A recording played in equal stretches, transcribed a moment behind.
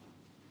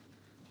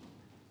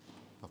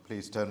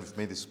Please turn with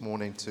me this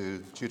morning to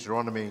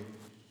Deuteronomy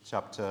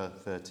chapter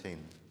 13. In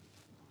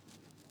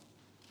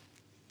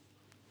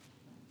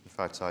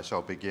fact, I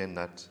shall begin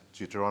at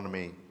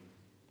Deuteronomy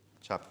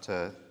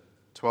chapter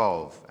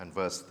 12 and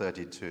verse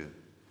 32.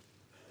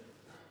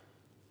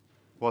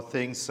 What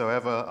things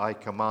soever I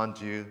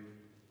command you,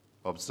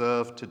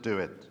 observe to do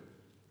it.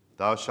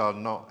 Thou shalt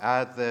not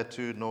add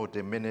thereto nor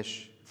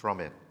diminish from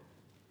it.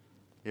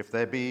 If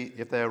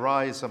there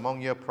arise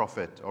among you a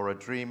prophet or a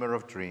dreamer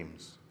of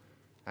dreams,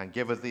 and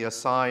giveth thee a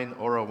sign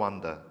or a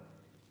wonder,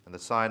 and the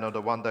sign or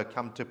the wonder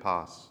come to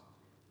pass,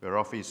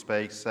 whereof he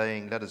spake,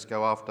 saying, Let us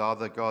go after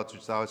other gods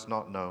which thou hast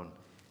not known,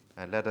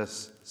 and let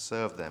us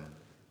serve them,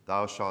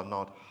 thou shalt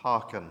not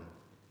hearken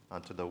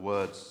unto the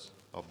words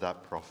of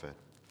that prophet.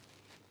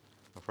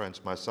 My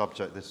friends, my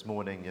subject this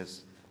morning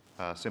is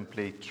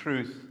simply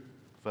truth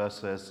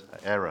versus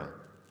error.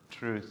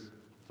 Truth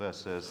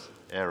versus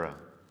error.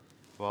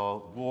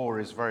 Well, war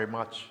is very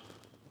much,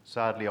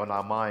 sadly, on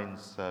our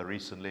minds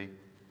recently.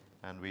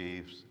 And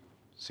we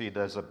see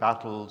there's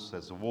battles,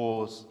 there's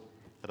wars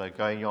that are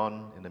going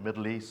on in the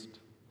Middle East.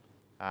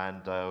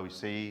 And we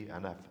see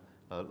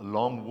a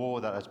long war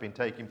that has been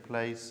taking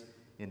place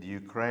in the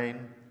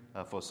Ukraine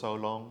for so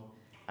long.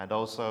 And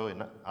also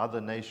in other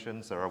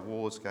nations, there are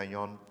wars going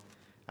on.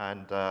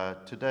 And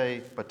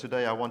today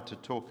I want to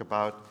talk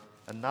about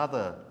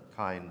another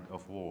kind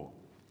of war.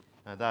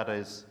 And that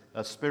is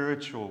a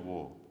spiritual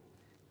war.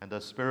 And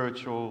a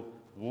spiritual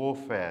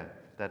warfare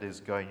that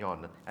is going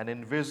on, an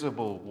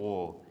invisible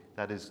war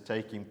that is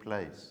taking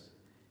place.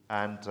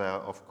 And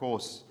of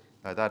course,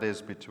 that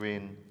is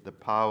between the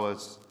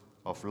powers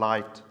of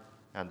light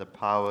and the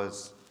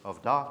powers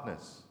of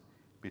darkness,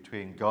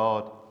 between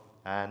God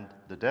and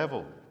the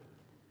devil.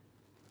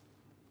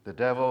 The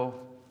devil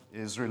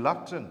is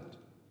reluctant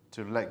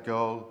to let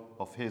go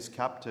of his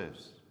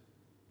captives.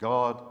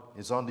 God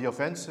is on the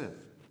offensive.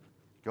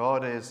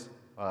 God is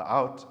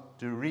out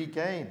to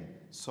regain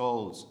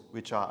souls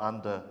which are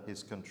under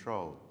his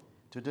control,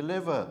 to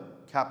deliver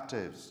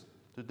captives,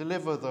 to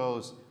deliver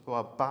those who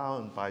are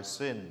bound by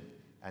sin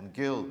and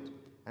guilt,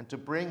 and to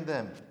bring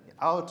them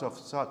out of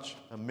such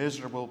a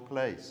miserable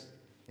place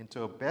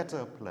into a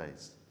better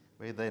place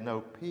where they know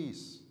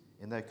peace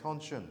in their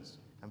conscience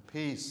and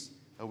peace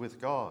with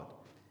God.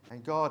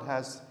 And God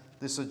has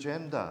this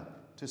agenda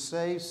to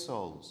save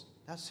souls.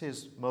 That's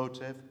his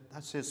motive,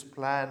 that's his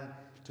plan,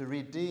 to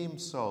redeem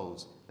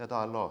souls that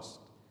are lost.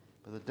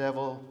 But the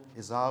devil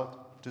is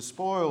out to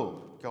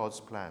spoil God's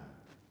plan,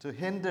 to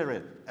hinder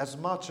it as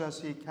much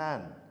as he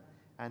can.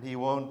 And he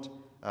won't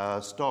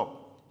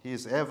stop. He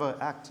is ever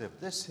active.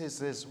 This is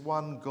his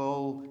one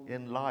goal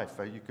in life,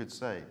 you could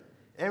say.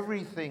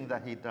 Everything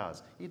that he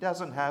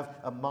doesn't have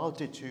a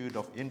multitude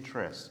of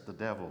interests, the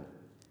devil.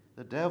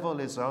 The devil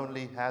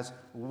has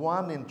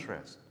one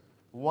interest,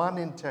 one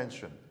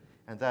intention,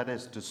 and that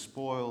is to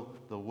spoil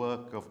the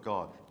work of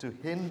God, to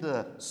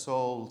hinder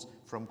souls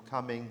from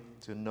coming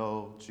to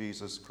know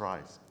Jesus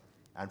Christ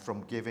and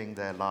from giving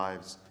their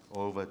lives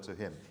over to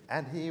him.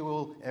 And he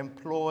will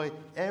employ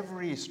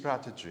every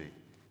strategy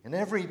and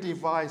every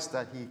device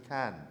that he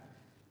can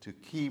to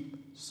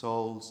keep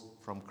souls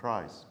from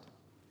Christ.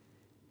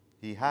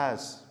 He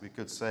has, we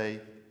could say,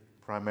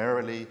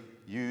 primarily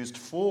used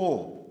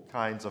 4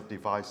 kinds of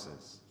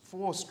devices,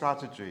 4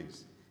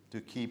 strategies to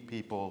keep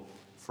people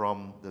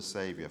from the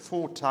Savior.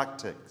 4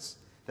 tactics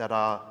that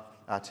are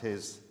at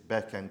his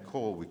beck and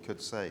call, we could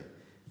say.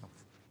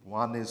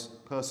 One is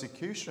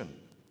persecution.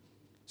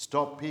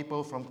 Stop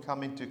people from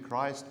coming to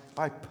Christ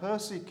by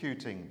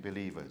persecuting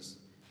believers.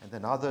 And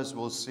then others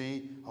will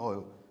see,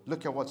 oh,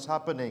 look at what's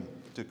happening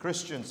to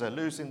Christians. They're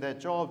losing their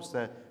jobs.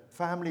 Their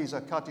families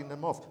are cutting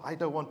them off. I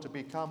don't want to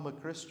become a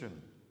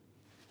Christian.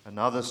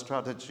 Another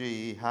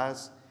strategy he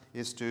has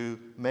is to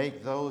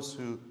make those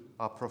who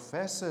are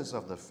professors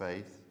of the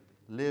faith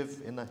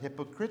live in a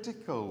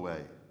hypocritical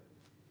way,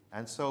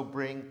 and so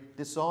bring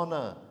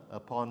dishonor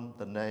upon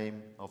the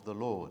name of the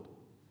Lord.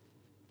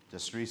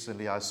 Just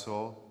recently I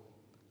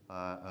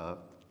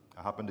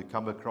happened to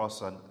come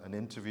across an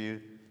interview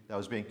that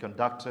was being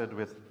conducted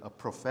with a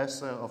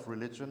professor of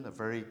religion, a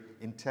very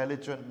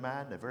intelligent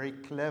man, a very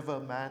clever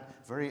man,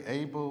 very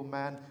able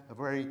man, a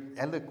very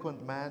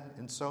eloquent man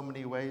in so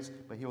many ways,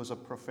 but he was a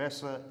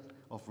professor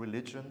of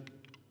religion.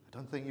 I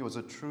don't think he was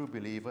a true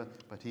believer,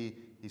 but he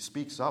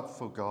speaks up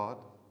for God.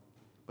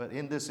 But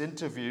in this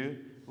interview,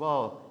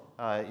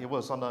 it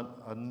was on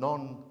a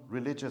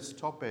non-religious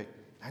topic,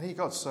 and he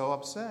got so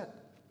upset.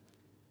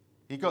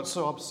 He got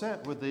so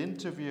upset with the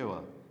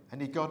interviewer,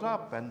 and he got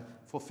up, and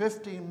for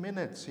 15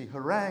 minutes he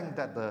harangued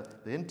at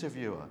the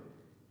interviewer,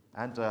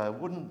 and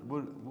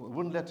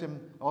wouldn't let him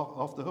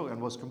off the hook, and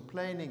was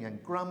complaining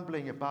and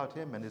grumbling about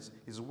him and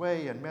his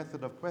way and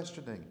method of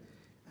questioning.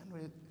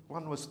 And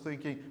one was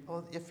thinking,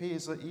 if he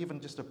is even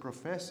just a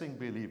professing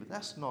believer,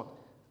 that's not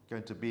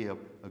going to be a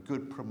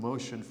good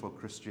promotion for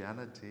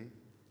Christianity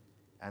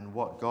and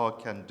what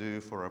God can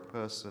do for a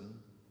person.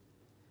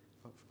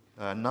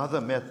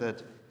 Another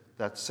method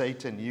that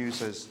Satan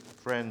uses,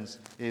 friends,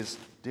 is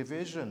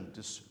division,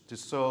 to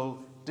sow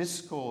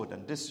discord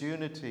and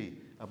disunity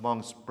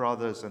amongst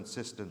brothers and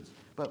sisters.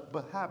 But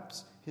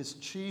perhaps his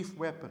chief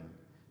weapon,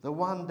 the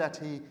one that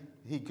he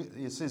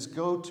is his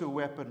go-to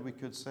weapon, we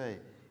could say,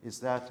 is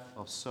that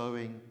of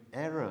sowing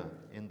error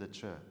in the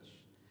church,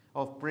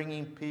 of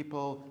bringing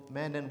people,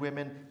 men and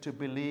women, to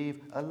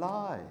believe a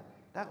lie.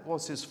 That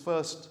was his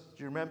first,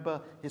 do you remember,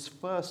 his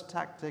first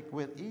tactic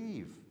with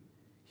Eve.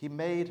 He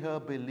made her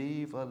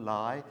believe a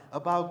lie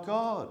about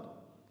God.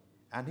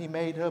 And he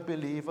made her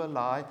believe a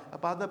lie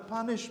about the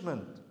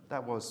punishment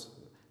that was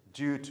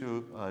due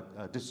to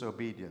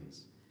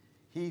disobedience.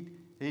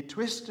 He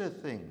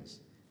twisted things,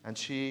 and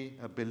she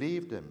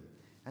believed him.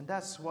 And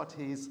that's what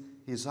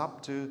he's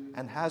up to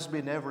and has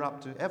been ever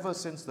up to, ever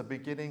since the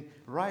beginning,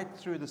 right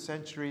through the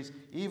centuries,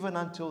 even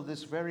until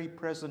this very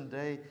present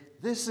day.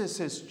 This is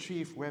his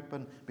chief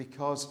weapon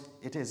because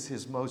it is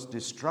his most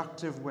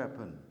destructive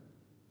weapon.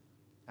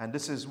 And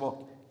this is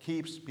what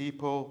keeps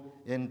people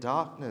in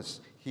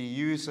darkness. He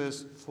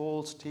uses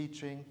false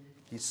teaching.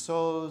 He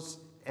sows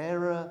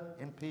error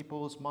in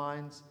people's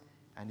minds.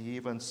 And he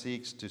even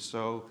seeks to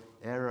sow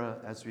error,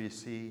 as we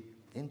see,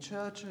 in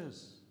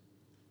churches.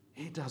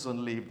 He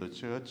doesn't leave the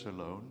church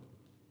alone.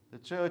 The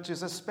church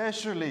is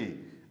especially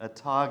a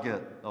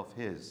target of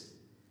his.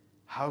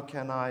 How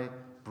can I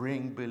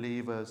bring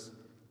believers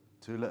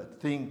to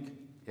think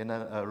in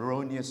an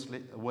erroneous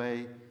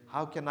way?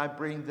 How can I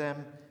bring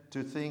them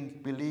to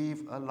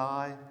believe a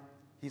lie?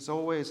 He's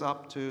always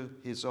up to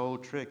his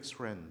old tricks,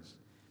 friends.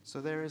 So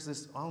there is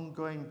this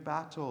ongoing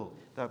battle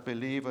that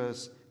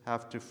believers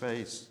have to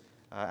face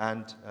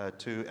and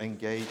to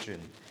engage in.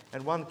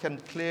 And one can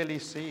clearly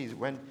see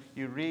when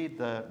you read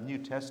the New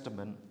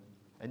Testament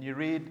and you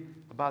read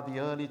about the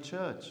early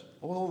church,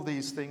 all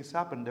these things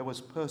happened. There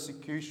was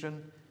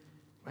persecution.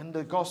 When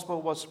the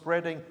gospel was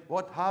spreading,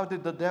 how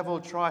did the devil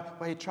try?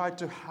 Well, he tried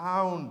to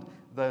hound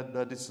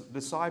the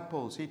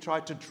disciples. He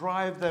tried to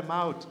drive them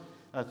out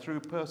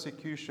through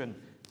persecution.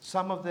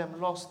 Some of them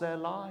lost their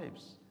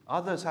lives.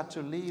 Others had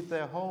to leave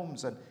their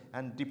homes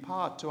and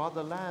depart to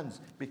other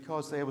lands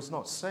because it was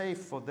not safe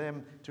for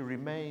them to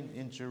remain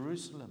in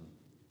Jerusalem.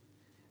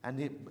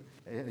 And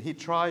he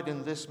tried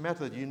in this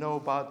method. You know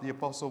about the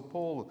Apostle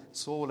Paul,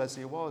 Saul as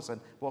he was,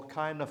 and what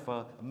kind of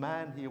a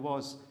man he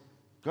was,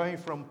 going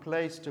from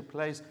place to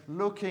place,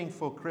 looking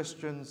for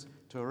Christians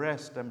to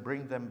arrest and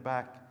bring them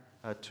back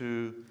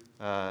to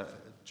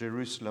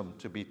Jerusalem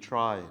to be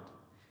tried.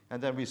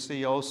 And then we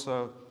see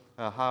also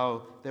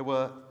how there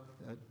were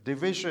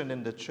division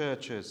in the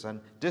churches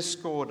and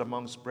discord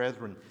amongst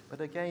brethren.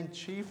 But again,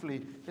 chiefly,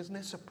 doesn't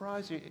it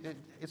surprise you?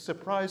 It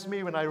surprised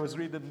me when I was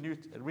reading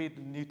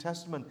the New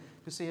Testament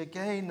to see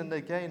again and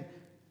again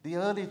the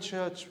early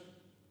church.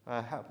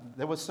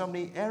 There were so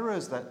many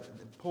errors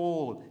that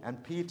Paul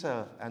and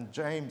Peter and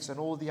James and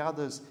all the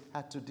others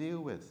had to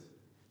deal with.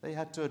 They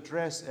had to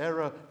address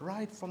error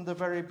right from the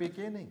very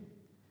beginning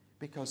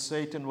because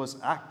Satan was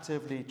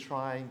actively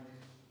trying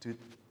to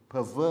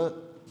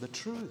pervert the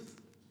truth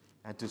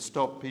and to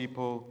stop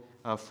people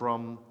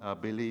from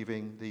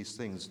believing these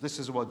things. This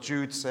is what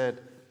Jude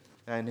said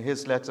in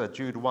his letter,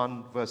 Jude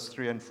 1, verse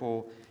 3 and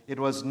 4. It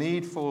was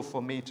needful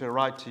for me to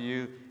write to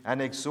you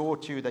and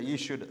exhort you that you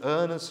should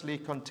earnestly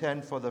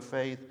contend for the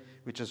faith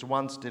which was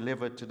once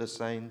delivered to the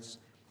saints.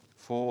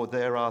 For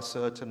there are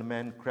certain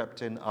men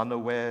crept in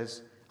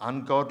unawares,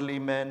 ungodly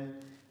men,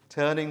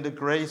 turning the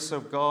grace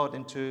of God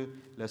into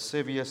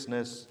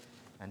lasciviousness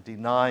and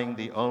denying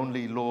the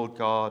only Lord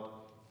God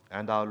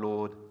and our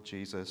Lord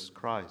Jesus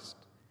Christ.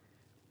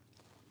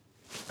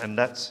 And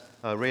that's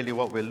really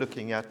what we're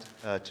looking at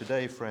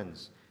today,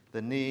 friends.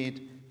 The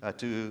need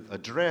to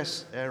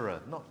address error,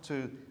 not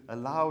to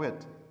allow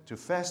it to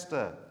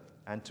fester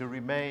and to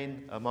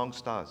remain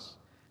amongst us,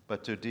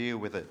 but to deal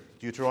with it.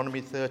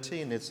 Deuteronomy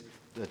 13 is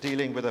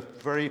dealing with a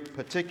very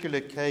particular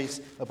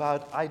case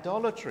about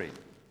idolatry.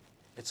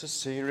 It's a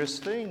serious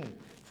thing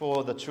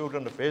for the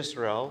children of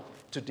Israel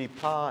to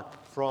depart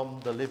from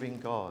the living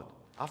God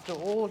after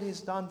all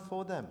he's done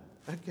for them.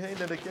 Again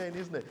and again,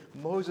 isn't it?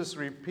 Moses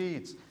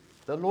repeats,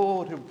 the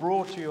Lord who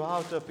brought you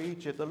out of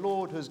Egypt, the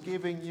Lord who's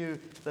giving you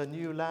the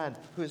new land,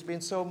 who's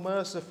been so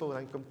merciful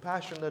and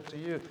compassionate to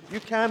you.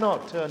 You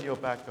cannot turn your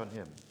back on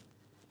him.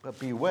 But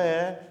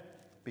beware,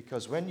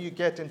 because when you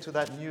get into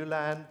that new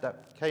land,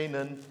 that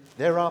Canaan,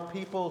 there are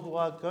people who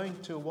are going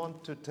to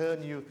want to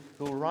turn you,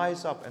 who will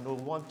rise up and will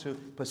want to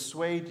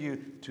persuade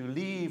you to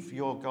leave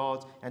your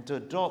gods and to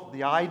adopt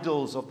the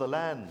idols of the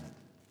land.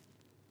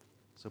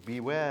 So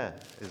beware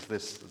is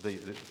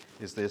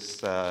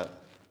this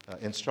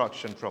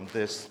instruction from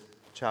this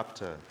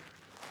chapter.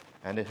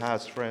 And it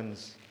has,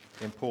 friends,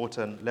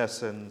 important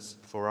lessons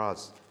for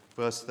us.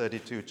 Verse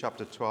 32,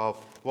 chapter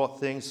 12, what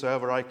things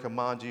soever I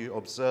command you,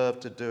 observe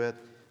to do it.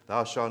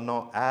 Thou shalt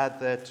not add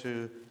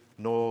thereto,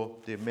 nor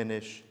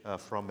diminish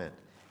from it.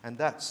 And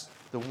that's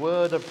the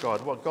word of God,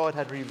 what God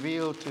had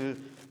revealed to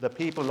the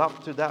people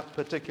up to that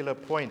particular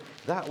point.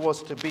 That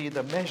was to be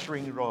the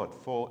measuring rod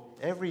for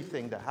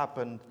everything that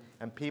happened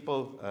and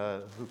people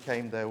who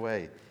came their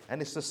way.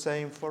 And it's the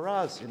same for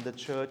us in the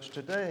church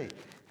today.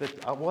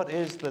 What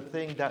is the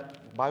thing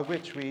that by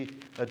which we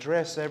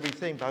address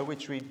everything, by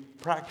which we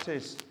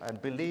practice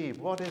and believe?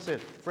 What is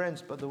it,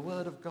 friends, but the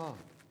Word of God?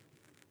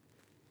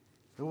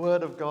 The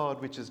Word of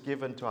God which is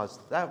given to us,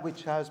 that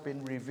which has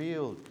been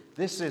revealed.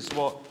 This is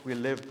what we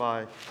live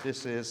by.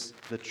 This is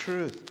the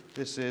truth.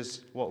 This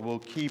is what will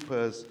keep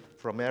us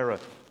from error.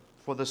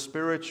 For the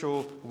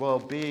spiritual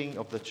well-being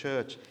of the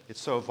church,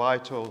 it's so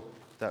vital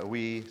that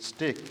we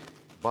stick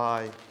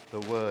by the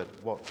Word,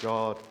 what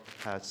God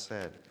has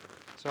said.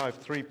 So I have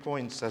 3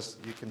 points, as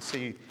you can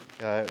see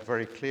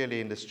very clearly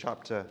in this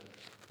chapter.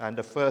 And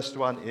the first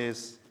one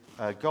is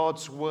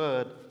God's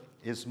Word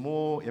is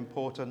more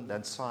important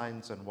than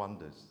signs and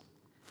wonders.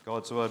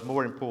 God's Word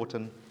more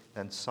important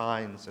than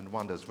signs and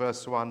wonders.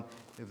 Verse 1,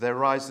 if there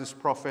rises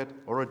prophet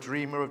or a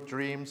dreamer of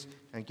dreams,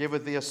 and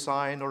giveth thee a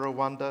sign or a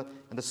wonder,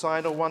 and the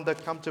sign or wonder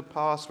come to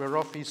pass,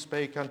 whereof he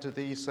spake unto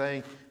thee,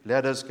 saying,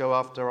 let us go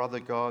after other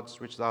gods,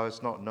 which thou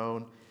hast not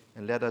known,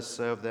 and let us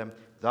serve them.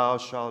 Thou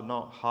shalt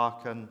not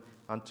hearken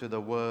unto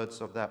the words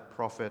of that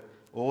prophet,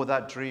 or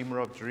that dreamer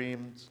of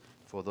dreams,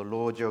 for the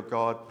Lord your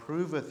God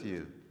proveth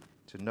you,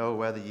 to know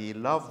whether ye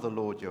love the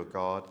Lord your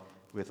God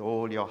with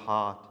all your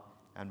heart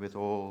and with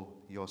all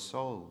your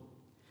soul.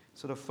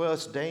 So the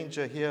first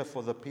danger here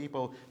for the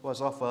people was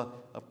of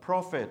a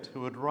prophet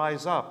who would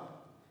rise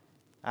up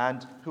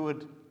and who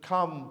would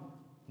come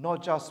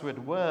not just with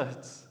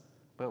words,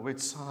 but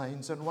with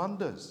signs and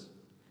wonders.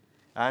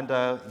 And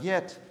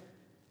yet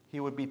he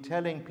would be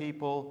telling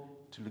people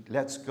to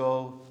let's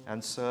go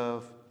and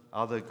serve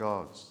other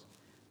gods.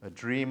 A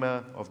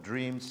dreamer of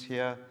dreams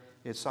here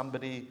is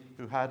somebody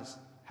who has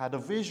had a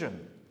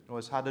vision or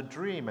has had a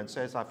dream and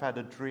says, I've had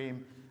a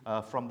dream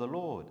from the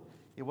Lord.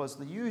 It was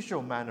the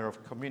usual manner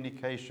of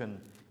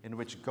communication in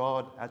which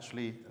God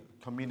actually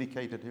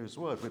communicated his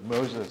word. With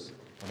Moses,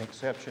 an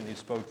exception, he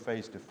spoke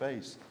face to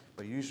face.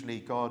 But usually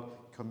God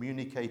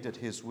communicated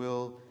his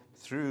will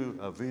through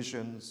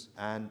visions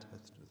and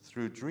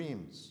through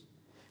dreams.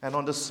 And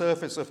on the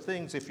surface of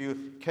things, if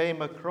you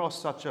came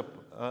across such a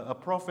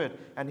prophet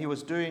and he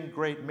was doing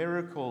great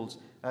miracles,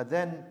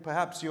 then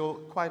perhaps you're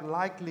quite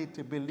likely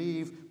to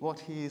believe what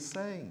he is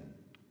saying.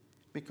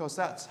 Because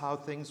that's how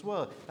things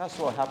were. That's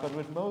what happened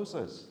with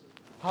Moses.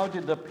 How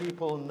did the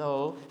people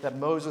know that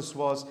Moses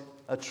was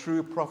a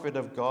true prophet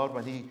of God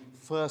when he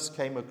first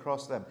came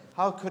across them?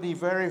 How could he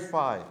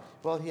verify?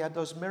 Well, he had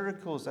those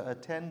miracles that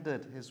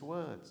attended his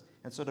words.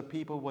 And so the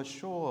people were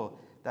sure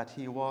that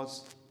he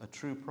was a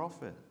true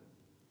prophet.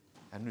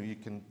 And you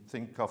can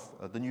think of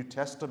the New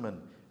Testament.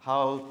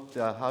 How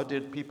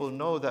did people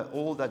know that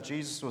all that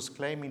Jesus was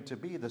claiming to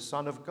be, the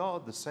Son of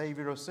God, the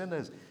Savior of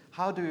sinners?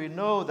 How do we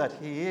know that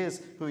he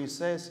is who he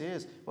says he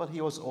is? Well,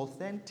 he was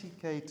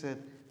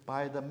authenticated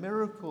by the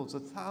miracles, the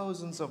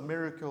thousands of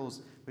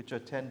miracles which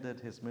attended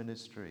his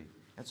ministry.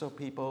 And so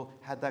people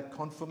had that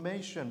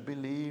confirmation,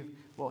 believe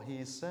what he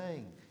is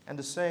saying. And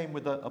the same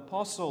with the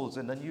apostles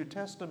in the New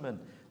Testament.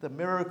 The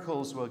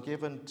miracles were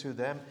given to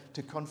them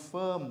to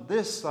confirm,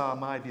 this are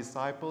my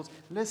disciples.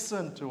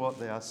 Listen to what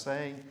they are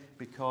saying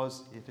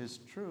because it is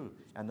true.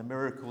 And the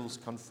miracles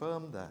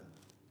confirm that.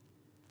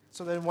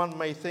 So then one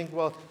may think,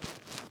 well,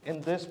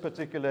 in this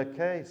particular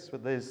case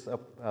with these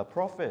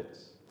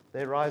prophets,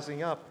 they're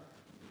rising up.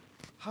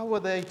 How were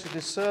they to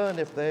discern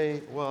if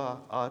they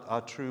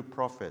are true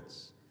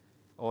prophets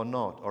or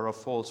not, or a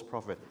false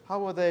prophet? How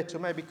were they to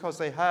know? Because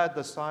they had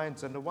the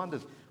signs and the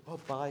wonders. Well,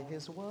 by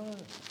his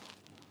word,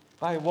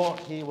 by what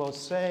he was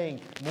saying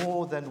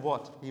more than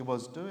what he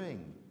was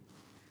doing.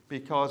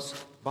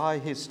 Because by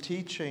his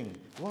teaching,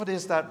 what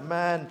is that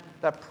man,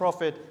 that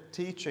prophet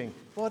teaching?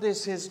 What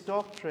is his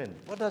doctrine?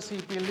 What does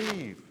he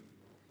believe?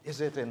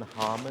 Is it in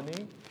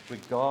harmony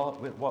with God,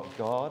 with what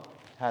God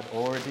had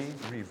already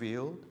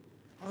revealed?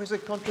 Or is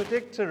it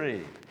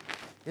contradictory?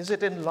 Is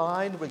it in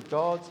line with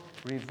God's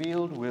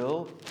revealed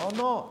will or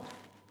not?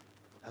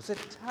 Does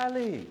it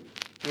tally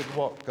with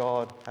what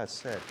God has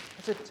said?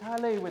 Does it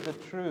tally with the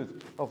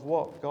truth of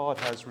what God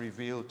has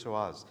revealed to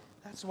us?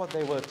 That's what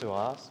they were to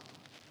ask.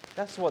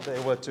 That's what they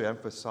were to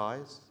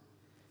emphasize.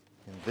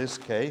 In this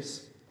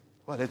case,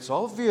 well, it's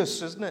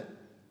obvious, isn't it?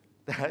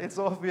 It's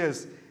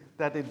obvious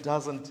that it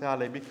doesn't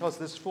tally, because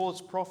this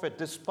false prophet,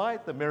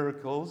 despite the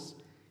miracles,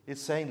 is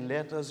saying,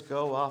 let us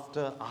go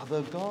after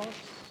other gods.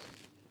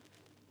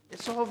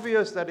 It's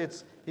obvious that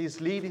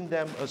he's leading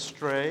them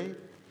astray,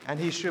 and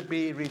he should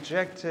be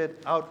rejected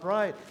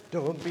outright.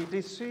 Don't be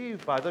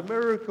deceived by the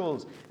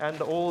miracles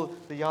and all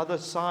the other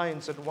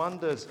signs and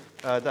wonders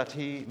that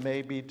he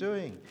may be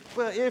doing.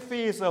 Well, if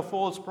he is a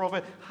false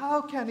prophet,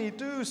 how can he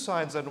do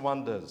signs and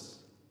wonders?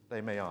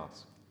 They may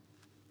ask.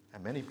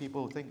 And many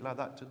people think like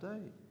that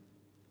today.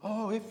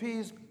 Oh, if he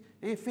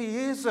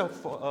is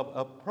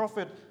a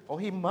prophet, or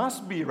he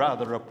must be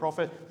rather a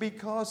prophet,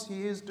 because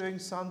he is doing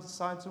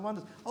signs and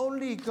wonders.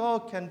 Only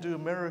God can do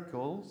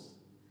miracles.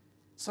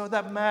 So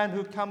that man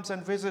who comes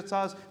and visits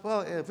us,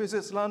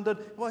 visits London,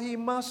 well, he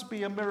must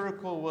be a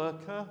miracle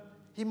worker.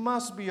 He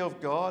must be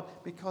of God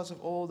because of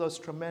all those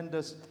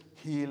tremendous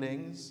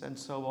healings and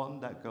so on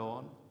that go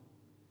on.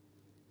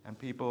 And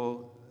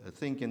people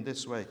think in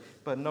this way.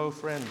 But no,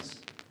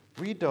 friends,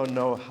 We don't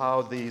know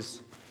how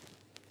these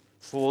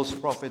false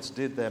prophets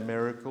did their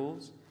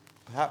miracles,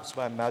 perhaps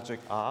by magic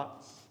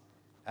arts,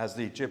 as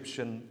the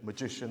Egyptian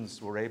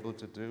magicians were able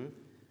to do,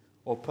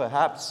 or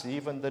perhaps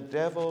even the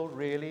devil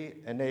really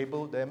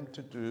enabled them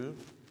to do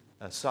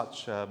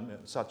such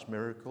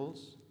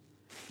miracles.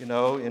 You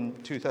know, in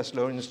 2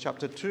 Thessalonians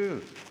chapter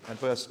 2 and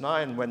verse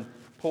 9, when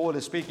Paul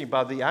is speaking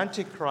about the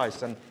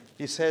Antichrist, and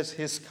he says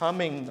his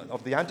coming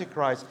of the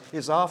Antichrist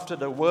is after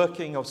the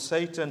working of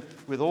Satan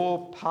with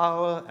all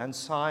power and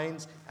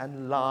signs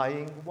and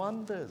lying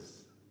wonders.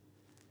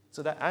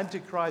 So the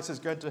Antichrist is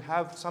going to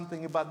have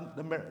something about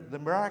the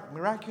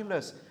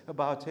miraculous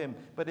about him,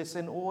 but it's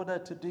in order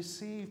to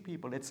deceive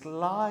people. It's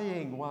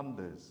lying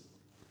wonders.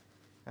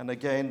 And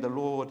again, the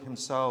Lord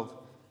himself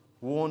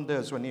warned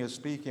us when he was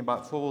speaking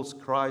about false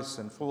Christs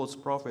and false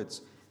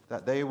prophets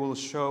that they will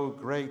show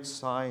great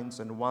signs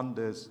and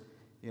wonders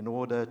in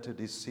order to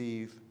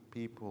deceive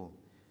people.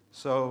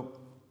 So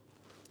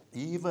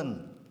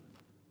even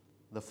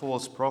the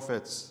false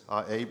prophets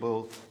are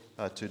able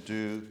to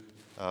do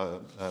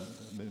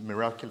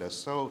miraculous.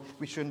 So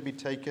we shouldn't be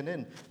taken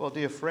in. Well,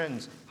 dear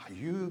friends, are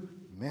you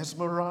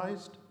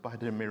mesmerized by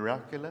the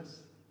miraculous?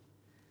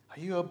 Are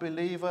you a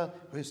believer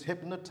who is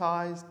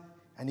hypnotized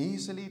and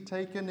easily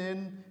taken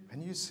in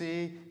when you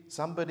see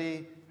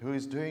somebody who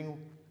is doing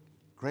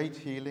great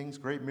healings,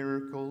 great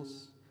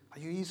miracles? Are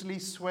you easily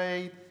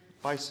swayed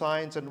by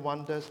signs and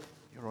wonders?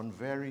 You're on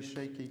very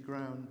shaky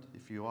ground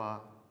if you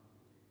are.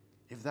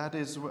 If that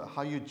is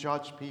how you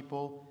judge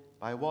people,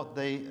 by what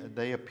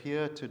they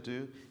appear to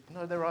do. You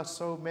know, there are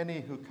so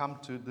many who come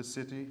to the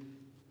city,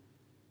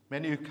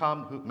 many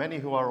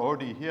who are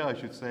already here, I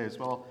should say as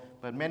well,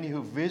 but many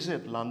who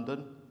visit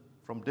London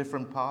from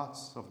different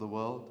parts of the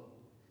world,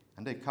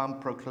 and they come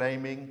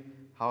proclaiming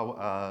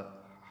how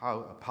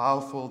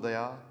powerful they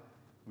are.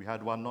 We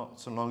had one not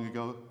so long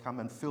ago come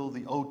and fill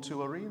the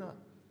O2 Arena,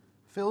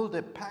 filled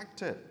it,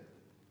 packed it,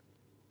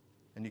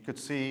 and you could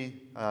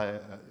see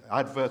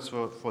adverts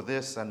for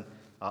this and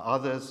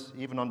others,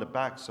 even on the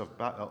backs of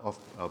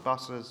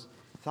buses,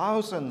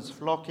 thousands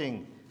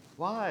flocking.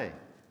 Why?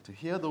 To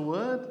hear the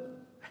word?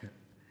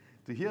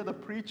 To hear the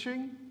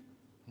preaching?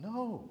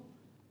 No.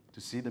 To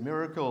see the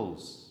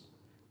miracles,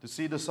 to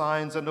see the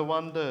signs and the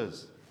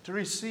wonders, to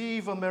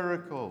receive a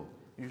miracle,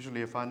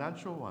 usually a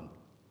financial one.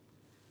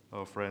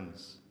 Oh,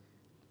 friends,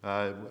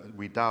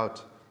 we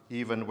doubt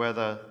even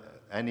whether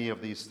any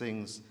of these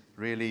things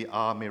really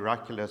are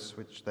miraculous,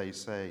 which they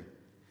say.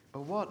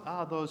 But what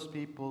are those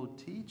people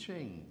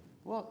teaching?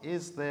 What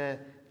is their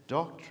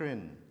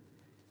doctrine?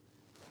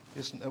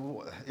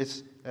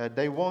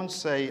 They won't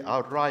say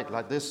outright,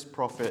 like this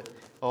prophet,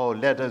 oh,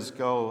 let us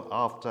go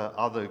after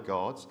other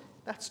gods.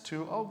 That's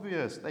too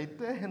obvious. They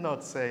dare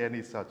not say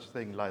any such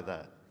thing like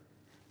that.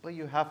 But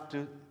you have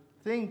to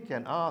think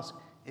and ask,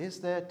 is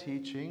their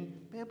teaching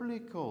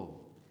biblical?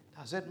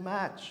 Does it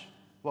match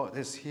what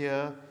is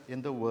here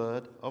in the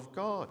Word of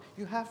God?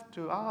 You have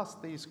to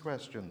ask these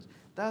questions.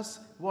 Does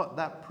what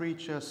that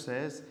preacher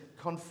says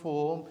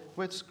conform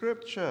with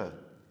Scripture?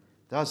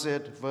 Does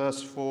it,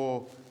 verse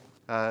 4,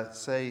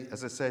 say,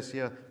 as it says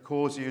here,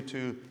 cause you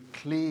to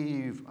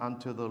cleave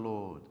unto the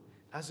Lord?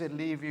 Does it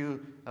leave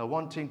you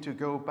wanting to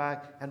go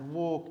back and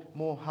walk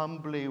more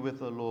humbly with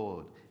the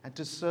Lord and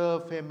to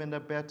serve Him in a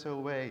better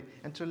way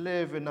and to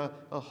live in a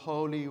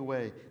holy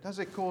way? Does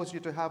it cause you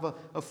to have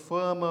a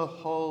firmer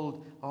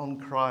hold on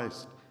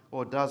Christ?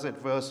 Or does it,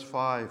 verse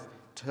 5,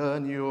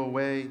 turn you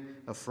away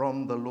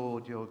from the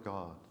Lord your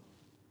God?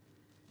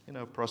 You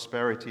know,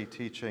 prosperity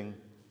teaching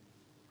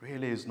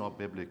really is not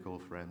biblical,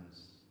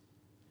 friends.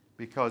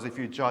 Because if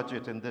you judge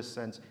it in this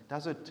sense,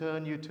 does it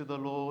turn you to the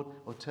Lord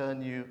or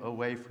turn you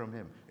away from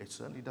Him? It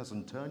certainly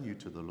doesn't turn you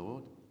to the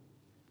Lord.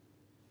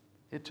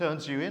 It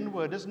turns you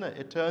inward, isn't it?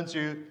 It turns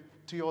you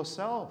to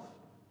yourself.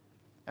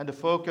 And the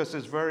focus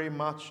is very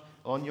much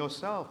on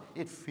yourself.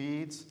 It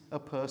feeds a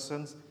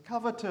person's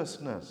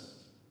covetousness.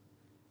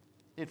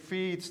 It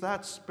feeds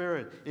that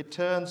spirit. It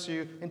turns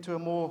you into a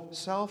more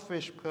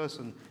selfish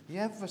person. The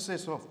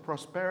emphasis of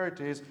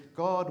prosperity is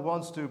God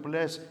wants to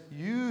bless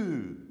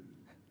you.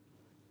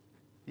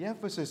 The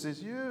emphasis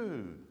is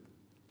you.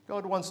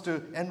 God wants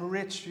to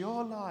enrich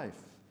your life.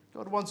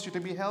 God wants you to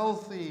be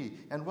healthy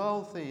and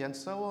wealthy and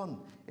so on.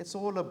 It's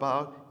all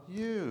about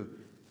you.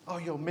 Oh,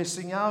 you're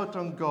missing out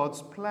on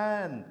God's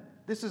plan.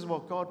 This is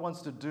what God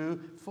wants to do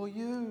for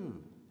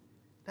you.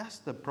 That's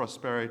the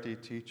prosperity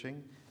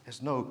teaching.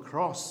 There's no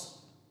cross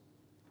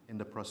in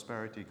the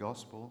prosperity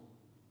gospel.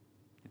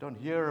 You don't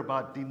hear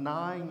about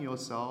denying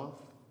yourself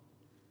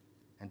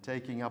and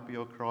taking up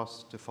your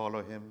cross to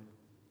follow Him.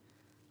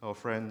 Oh,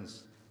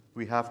 friends,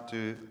 we have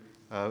to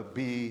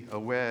be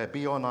aware,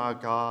 be on our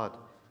guard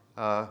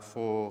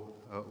for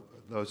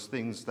those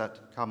things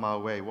that come our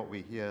way, what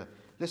we hear.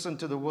 Listen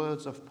to the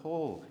words of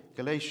Paul,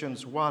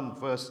 Galatians 1,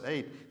 verse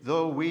 8.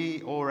 Though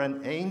we or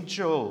an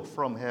angel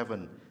from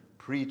heaven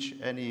preach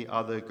any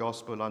other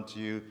gospel unto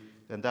you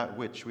than that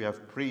which we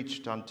have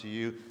preached unto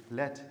you,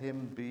 let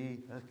him be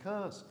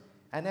accursed.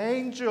 An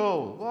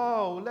angel!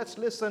 Whoa, let's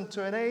listen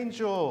to an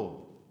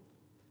angel.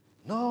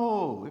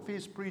 No, if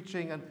he's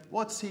preaching, and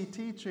what's he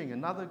teaching?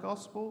 Another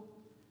gospel?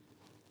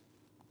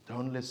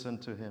 Don't listen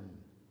to him.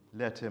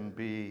 Let him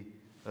be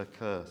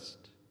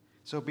accursed.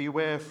 So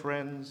beware,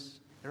 friends.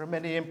 There are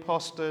many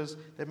impostors.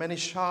 There are many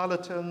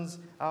charlatans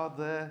out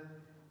there.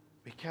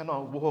 We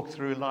cannot walk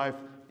through life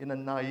in a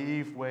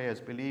naive way as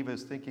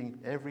believers, thinking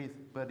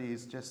everybody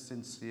is just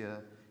sincere.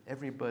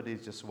 Everybody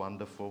is just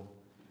wonderful.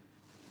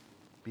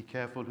 Be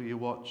careful who you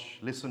watch,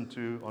 listen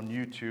to on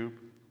YouTube.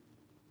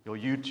 Your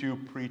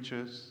YouTube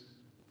preachers.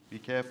 Be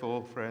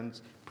careful,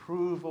 friends.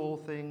 Prove all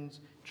things.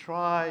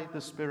 Try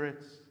the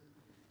spirits.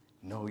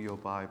 Know your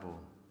Bible.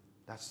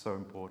 That's so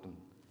important.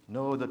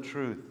 Know the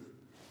truth.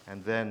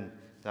 And then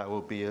that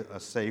will be a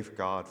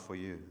safeguard for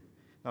you.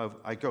 Now,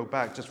 I go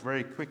back just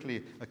very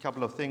quickly, a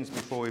couple of things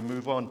before we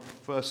move on.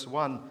 Verse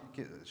 1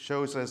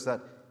 shows us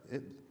that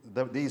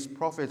these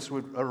prophets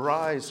would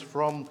arise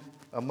from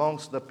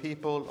amongst the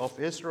people of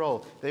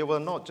Israel. They were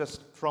not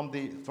just from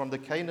the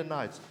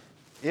Canaanites.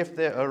 If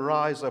there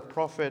arise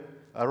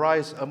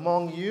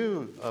among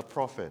you a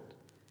prophet.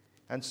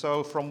 And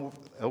so from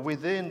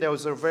within, there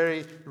was a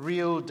very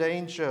real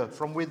danger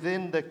from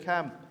within the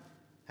camp.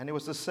 And it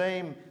was the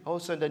same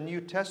also in the New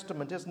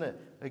Testament, isn't it?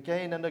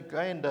 Again and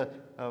again,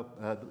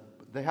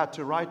 they had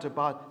to write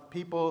about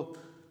people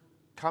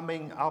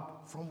coming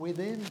up from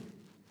within.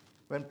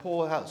 When Paul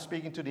was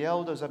speaking to the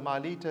elders at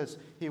Miletus,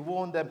 he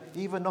warned them,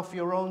 even of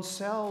your own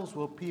selves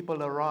will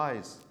people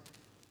arise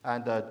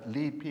and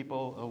lead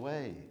people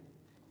away.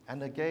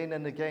 And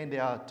again they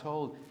are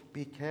told,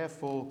 be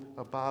careful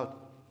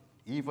about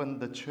even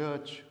the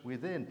church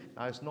within.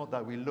 Now, it's not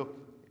that we look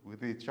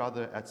with each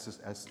other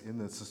as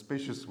in a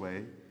suspicious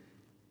way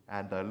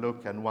and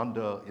look and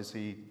wonder, is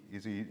he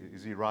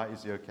right,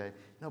 is he okay?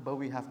 No, but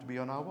we have to be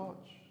on our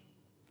watch.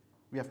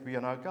 We have to be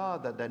on our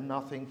guard that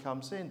nothing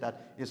comes in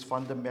that is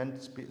fundamental.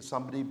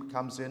 Somebody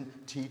comes in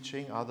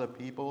teaching other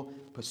people,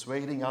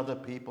 persuading other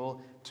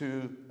people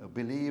to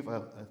believe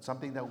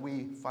something that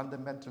we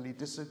fundamentally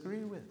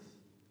disagree with.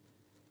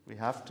 We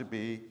have to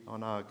be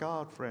on our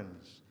guard,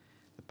 friends.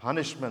 The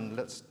punishment,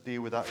 let's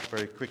deal with that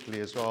very quickly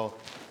as well.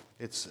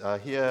 It's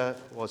here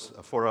was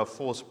for a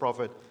false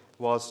prophet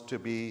was to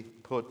be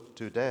put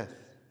to death.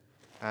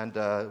 And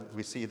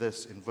we see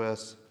this in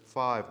verse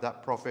 5.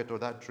 That prophet or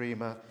that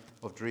dreamer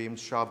of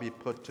dreams shall be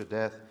put to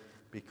death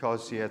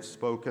because he had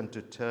spoken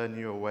to turn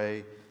you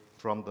away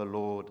from the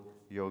Lord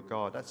your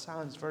God. That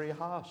sounds very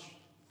harsh.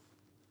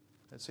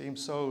 It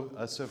seems so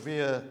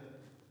severe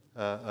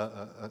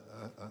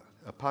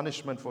a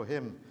punishment for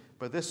him.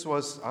 But this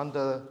was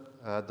under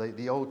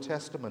the Old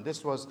Testament.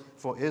 This was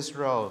for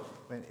Israel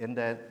in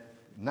their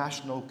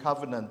national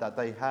covenant that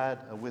they had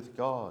with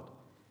God.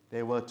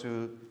 They were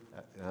to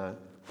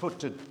put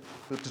to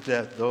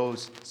death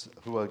those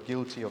who are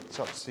guilty of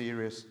such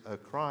serious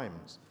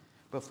crimes.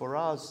 But for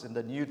us in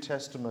the New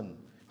Testament,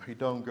 we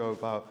don't go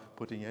about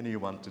putting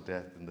anyone to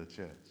death in the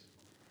church.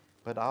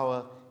 But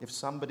if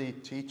somebody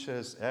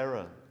teaches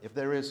error, if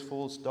there is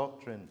false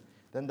doctrine,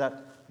 then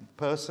that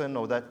person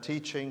or that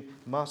teaching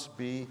must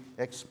be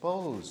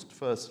exposed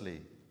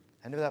firstly.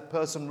 And if that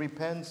person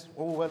repents,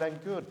 all well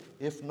and good.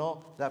 If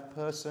not, that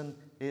person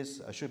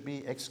should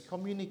be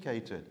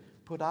excommunicated,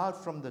 put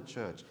out from the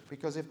church.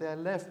 Because if they're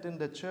left in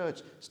the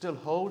church still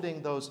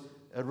holding those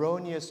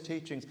erroneous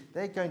teachings,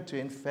 they're going to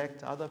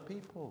infect other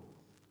people.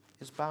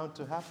 It's bound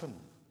to happen.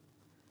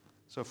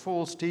 So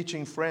false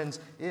teaching, friends,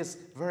 is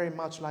very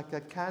much like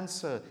a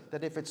cancer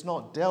that if it's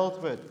not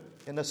dealt with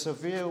in a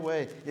severe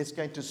way, it's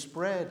going to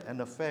spread and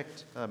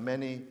affect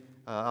many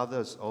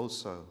others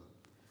also.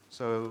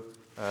 So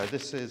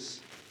this is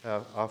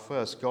our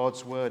first.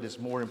 God's word is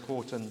more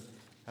important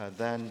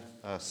than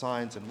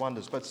signs and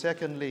wonders. But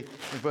secondly,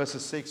 in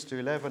verses 6 to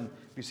 11,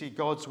 we see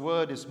God's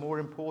word is more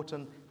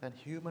important than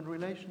human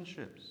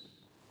relationships.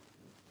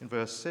 In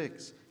verse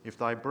 6, if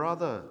thy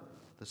brother,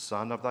 the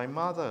son of thy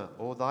mother,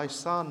 or thy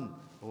son,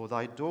 or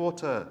thy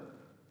daughter,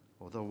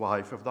 or the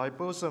wife of thy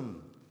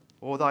bosom,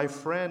 or thy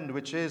friend,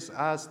 which is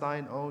as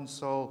thine own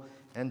soul,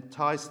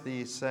 entice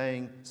thee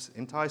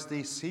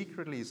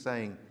secretly,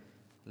 saying,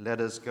 let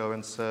us go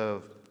and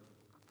serve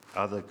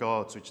other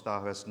gods which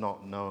thou hast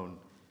not known,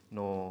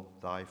 nor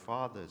thy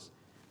fathers.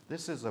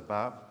 This is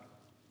about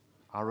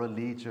our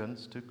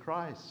allegiance to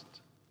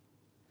Christ,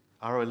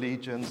 our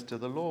allegiance to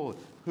the Lord.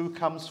 Who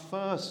comes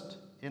first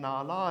in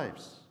our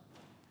lives?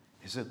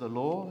 Is it the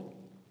Lord?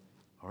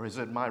 Or is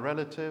it my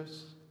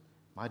relatives,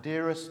 my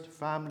dearest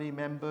family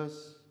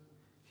members?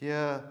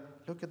 Here,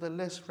 look at the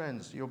list,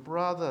 friends. Your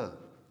brother,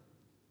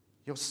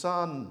 your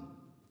son,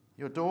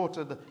 your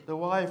daughter, the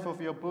wife of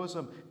your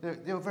bosom,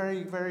 your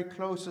very, very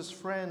closest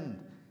friend,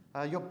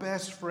 your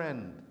best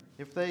friend.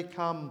 If they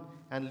come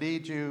and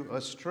lead you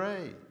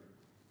astray,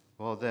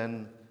 well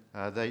then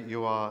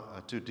you are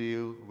to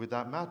deal with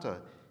that matter.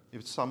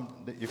 If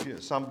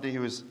somebody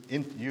who is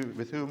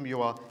with whom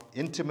you are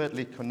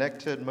intimately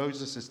connected,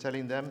 Moses is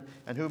telling them,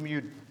 and whom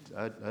you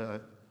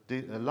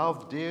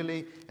love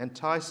dearly,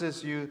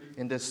 entices you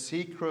in the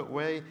secret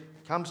way,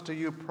 comes to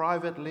you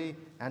privately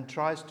and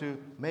tries to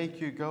make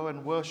you go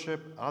and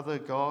worship other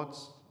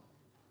gods,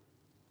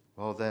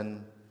 well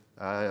then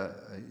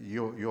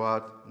you're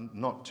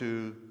not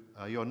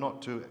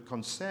to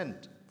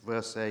consent.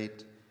 Verse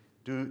 8,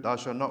 thou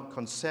shalt not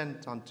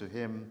consent unto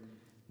him,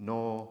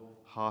 nor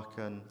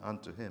hearken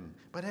unto him.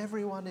 But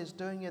everyone is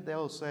doing it,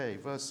 they'll say.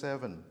 Verse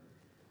 7,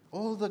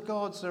 all the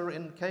gods are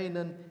in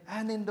Canaan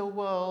and in the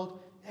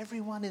world.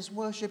 Everyone is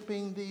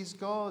worshipping these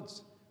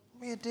gods.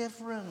 We're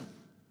different.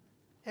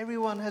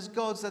 Everyone has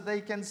gods that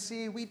they can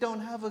see. We don't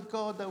have a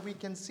God that we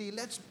can see.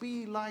 Let's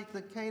be like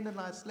the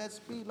Canaanites. Let's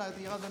be like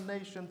the other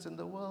nations in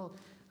the world.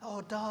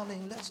 Oh,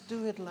 darling, let's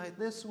do it like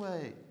this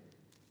way.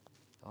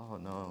 Oh,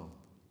 no.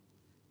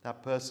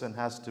 That person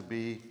has to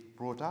be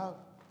brought out.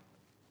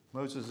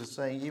 Moses is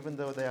saying, even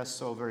though they are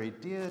so very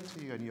dear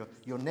to you and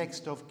you're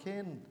next of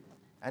kin,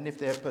 and if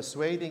they're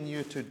persuading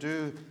you to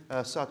do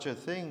such a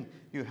thing,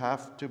 you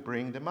have to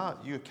bring them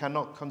out. You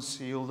cannot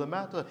conceal the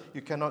matter.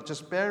 You cannot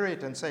just bury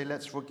it and say,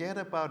 let's forget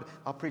about it.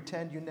 I'll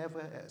pretend you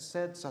never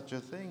said such a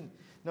thing.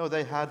 No,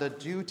 they had a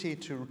duty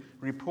to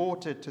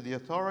report it to the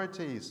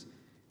authorities.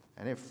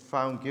 And if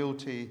found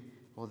guilty,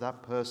 well,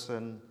 that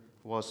person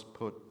was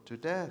put to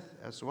death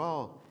as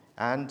well.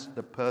 And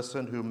the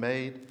person who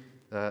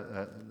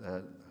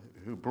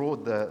who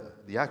brought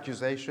the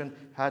accusation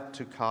had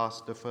to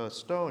cast the first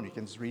stone. You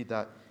can read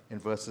that in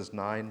verses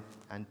 9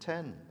 and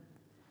 10.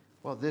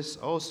 Well, this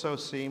also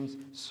seems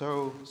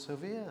so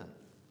severe.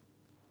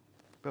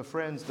 But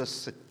friends, the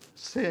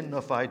sin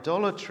of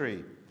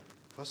idolatry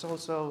was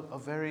also a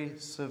very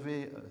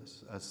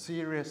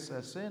serious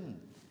sin,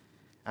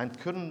 and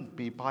couldn't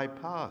be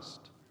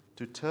bypassed.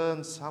 To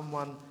turn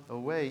someone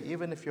away,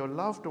 even if your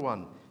loved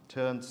one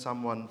turned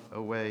someone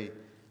away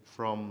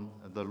from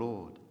the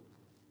Lord.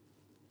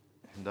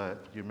 And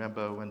you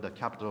remember when the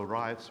Capitol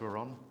riots were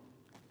on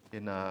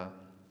in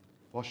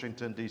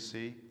Washington,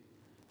 D.C.?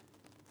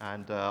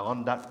 And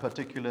on that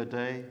particular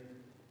day,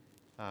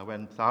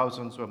 when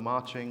thousands were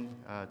marching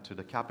to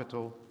the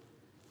Capitol,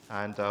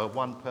 and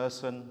one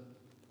person,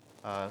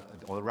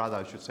 or rather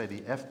I should say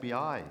the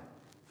FBI,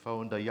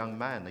 phoned a young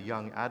man, a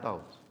young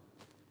adult,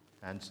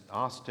 and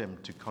asked him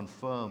to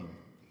confirm,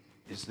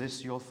 is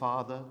this your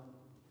father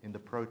in the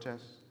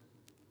protest?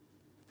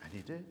 And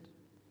he did.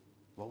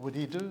 What would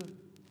he do?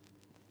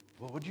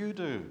 What would you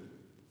do?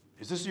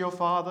 Is this your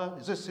father?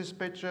 Is this his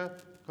picture?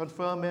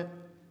 Confirm it.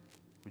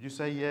 Would you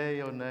say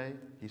yay or nay?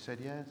 He said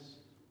yes.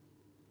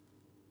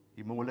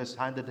 He more or less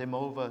handed him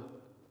over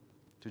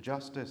to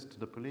justice, to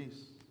the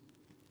police.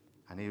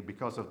 And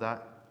because of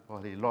that,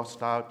 well, he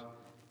lost out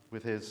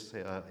with his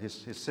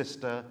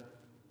sister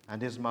and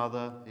his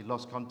mother. He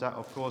lost contact,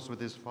 of course, with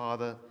his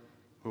father,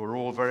 who were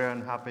all very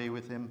unhappy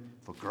with him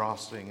for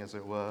grasping, as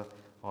it were,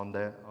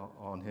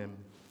 on him.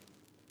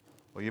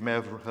 Or you may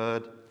have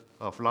heard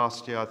of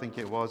last year, I think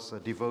it was, a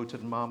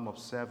devoted mum of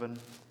 7,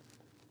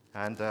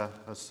 and her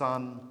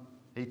son,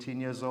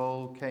 18 years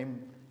old,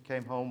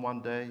 came home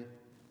one day.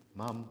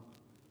 Mum,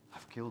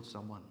 I've killed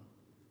someone.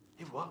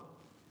 You what?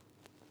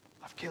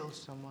 I've killed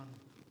someone.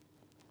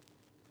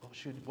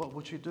 What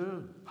would you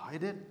do?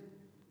 Hide it?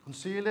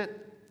 Conceal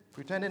it?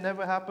 Pretend it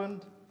never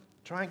happened?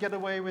 Try and get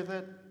away with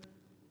it?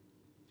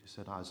 She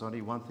said, there's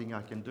only one thing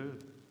I can do.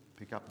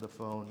 Pick up the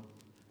phone.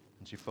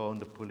 And she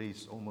phoned the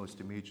police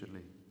almost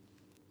immediately.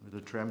 With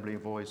a trembling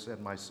voice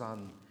said, my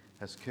son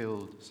has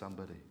killed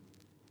somebody.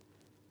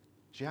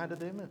 She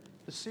handed him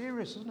it's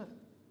serious, isn't it?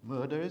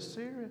 Murder is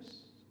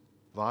serious.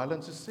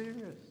 Violence is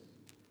serious.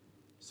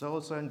 So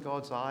also in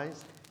God's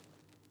eyes,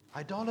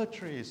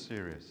 idolatry is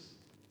serious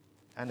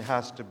and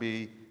has to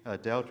be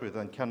dealt with,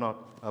 and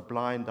a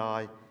blind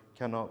eye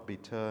cannot be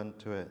turned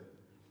to it.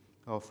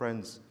 Oh,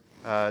 friends,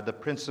 the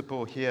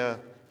principle here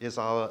is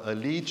our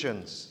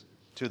allegiance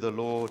to the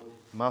Lord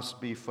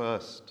must be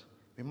first.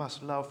 We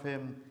must love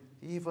him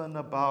even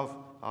above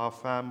our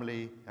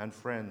family and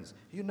friends.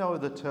 You know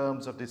the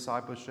terms of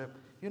discipleship.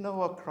 You know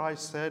what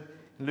Christ said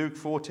in Luke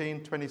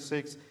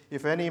 14:26.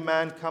 If any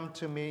man come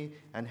to me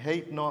and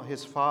hate not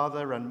his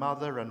father and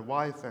mother and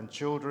wife and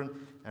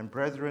children and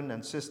brethren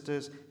and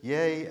sisters,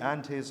 yea,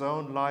 and his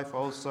own life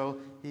also,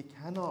 he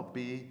cannot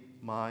be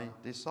my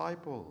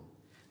disciple.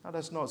 Now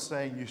that's not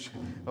saying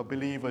a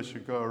believer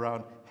should go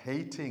around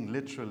hating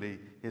literally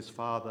his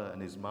father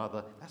and his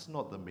mother. That's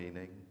not the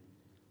meaning.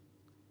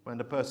 When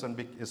the person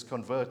is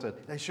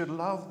converted, they should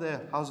love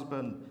their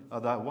husband or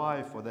their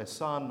wife or their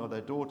son or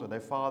their daughter, their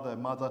father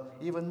and mother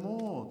even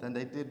more than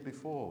they did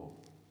before.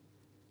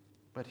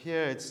 But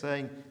here it's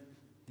saying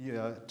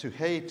to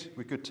hate,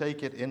 we could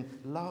take it in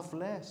love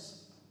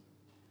less.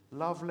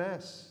 Love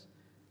less.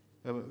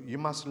 You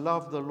must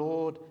love the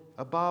Lord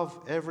above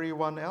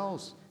everyone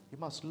else. You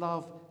must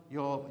love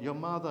your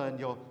mother and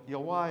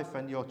your wife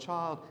and your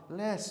child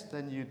less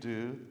than you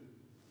do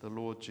the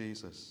Lord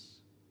Jesus.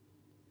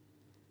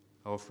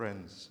 Oh,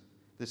 friends,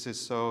 this is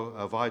so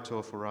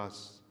vital for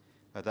us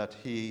that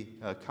he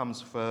comes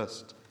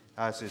first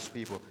as his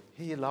people.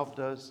 He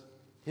loved us.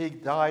 He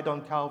died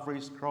on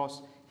Calvary's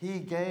cross. He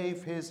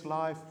gave his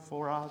life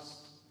for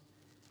us.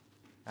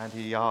 And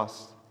he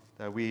asked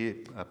that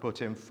we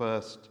put him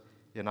first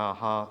in our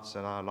hearts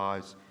and our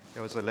lives.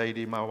 There was a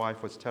lady, my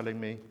wife was telling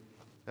me,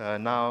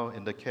 now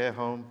in the care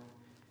home,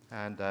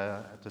 and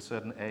at a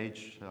certain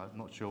age, I'm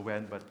not sure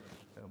when, but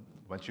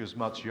when she was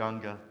much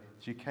younger,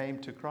 she came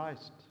to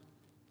Christ,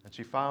 and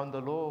she found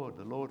the Lord.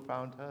 The Lord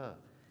found her,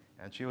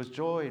 and she was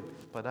joyed,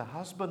 but her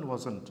husband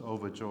wasn't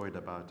overjoyed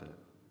about it.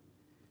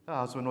 Her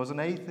husband was an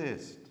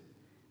atheist,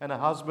 and her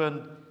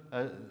husband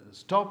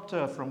stopped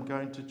her from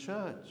going to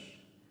church.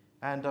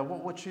 And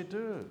what would she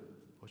do?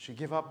 Would she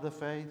give up the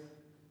faith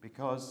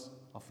because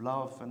of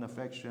love and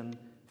affection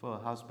for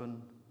her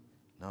husband?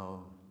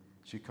 No.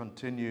 She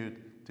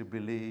continued to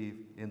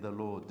believe in the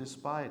Lord,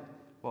 despite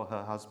what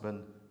her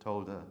husband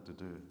told her to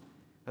do.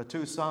 Her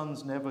 2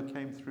 sons never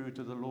came through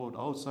to the Lord.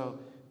 Also,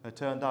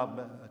 turned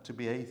out to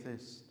be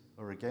atheists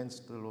or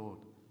against the Lord,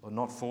 or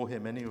not for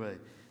him anyway.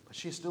 But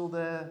she's still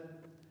there,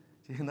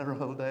 in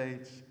her old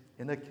age,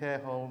 in a care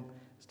home,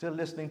 still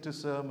listening to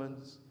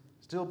sermons,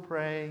 still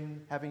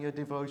praying, having her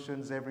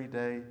devotions every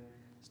day,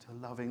 still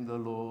loving the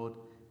Lord.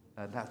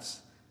 And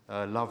that's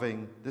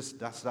loving.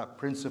 That's that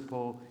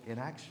principle in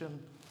action.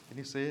 Can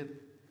you see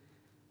it?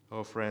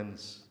 Oh,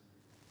 friends,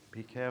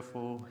 be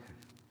careful.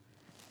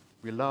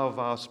 We love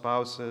our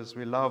spouses,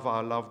 we love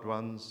our loved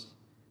ones,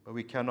 but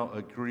we cannot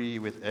agree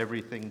with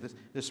everything.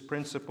 This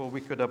principle, we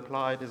could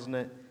apply it, isn't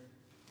it?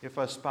 If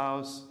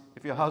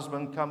your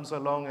husband comes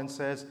along and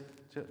says,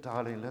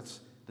 darling,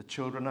 the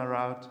children are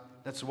out,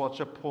 let's watch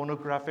a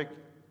pornographic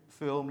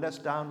film, let's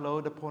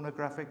download a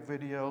pornographic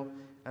video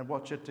and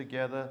watch it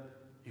together,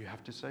 you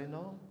have to say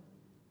no.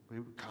 We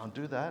can't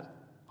do that.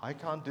 I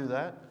can't do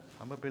that.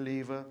 I'm a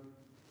believer.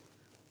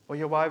 Or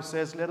your wife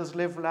says, let us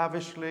live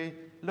lavishly.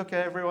 Look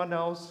at everyone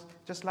else.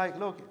 Just like,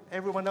 look,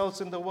 everyone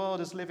else in the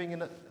world is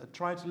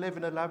trying to live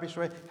in a lavish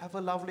way. Have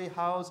a lovely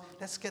house.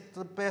 Let's get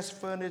the best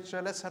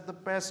furniture. Let's have the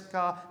best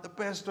car, the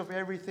best of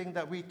everything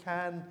that we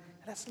can.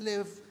 Let's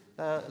live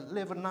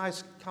a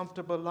nice,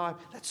 comfortable life.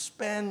 Let's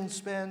spend.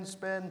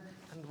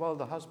 And well,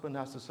 the husband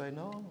has to say,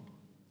 no.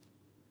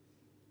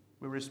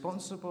 We're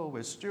responsible.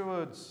 We're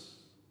stewards.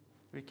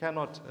 We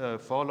cannot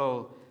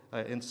follow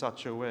in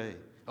such a way.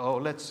 Oh,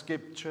 let's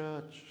skip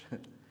church.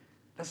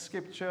 Let's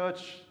skip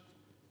church.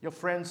 Your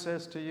friend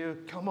says to you,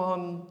 come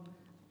on,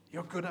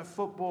 you're good at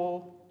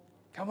football.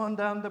 Come on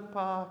down the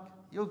park.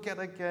 You'll get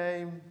a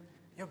game.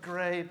 You're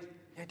great.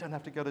 You don't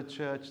have to go to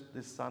church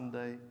this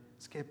Sunday.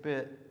 Skip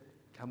it.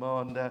 Come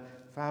on. The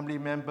family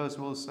members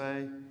will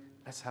say,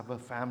 let's have a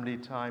family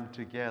time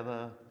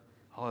together.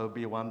 Oh, it'll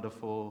be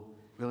wonderful.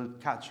 We'll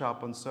catch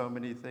up on so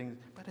many things.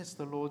 But it's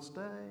the Lord's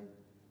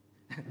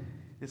day.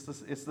 It's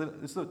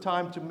the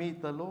time to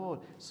meet the Lord.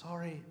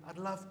 Sorry, I'd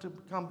love to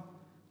come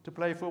to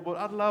play football.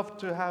 I'd love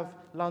to have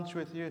lunch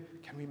with you.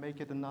 Can we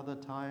make it another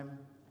time,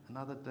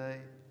 another day?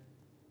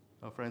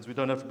 Oh, friends, we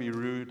don't have to be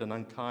rude and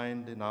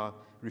unkind in our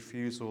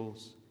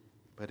refusals,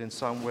 but in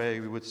some way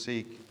we would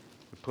seek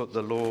to put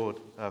the Lord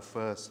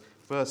first.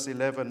 Verse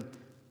 11,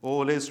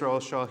 all Israel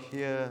shall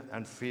hear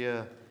and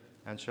fear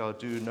and shall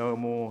do no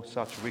more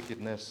such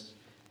wickedness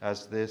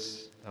as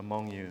this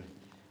among you.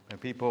 When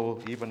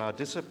people even are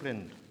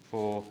disciplined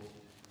for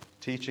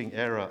teaching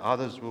error,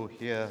 others will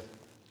hear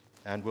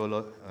and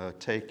will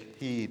take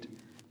heed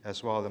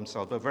as well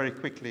themselves. But very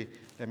quickly,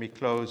 let me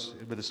close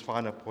with this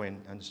final point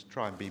and just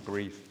try and be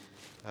brief.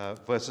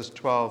 Verses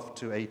 12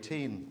 to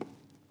 18.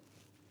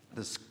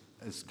 This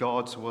is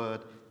God's word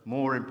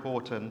more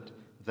important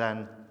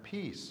than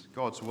peace.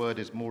 God's word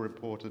is more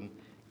important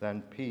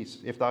than peace.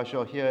 If thou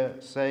shalt hear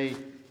say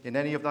in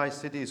any of thy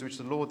cities which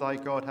the Lord thy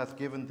God hath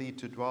given thee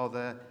to dwell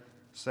there,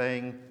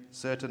 saying,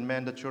 certain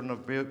men, the children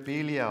of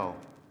Belial,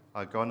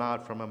 are gone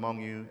out from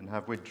among you and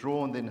have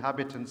withdrawn the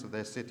inhabitants of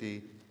their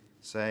city,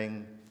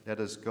 saying, let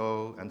us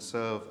go and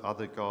serve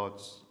other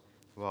gods.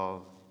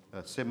 Well,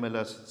 a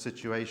similar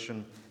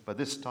situation, but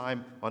this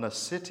time on a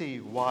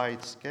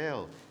city-wide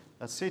scale.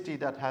 A city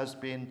that has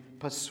been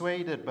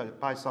persuaded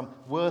by some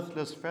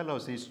worthless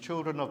fellows, these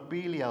children of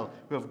Belial,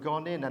 who have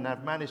gone in and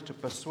have managed to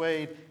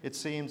persuade, it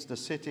seems, the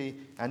city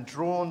and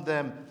drawn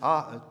them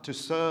to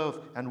serve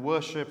and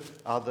worship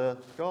other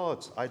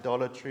gods,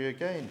 idolatry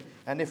again.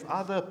 And if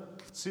other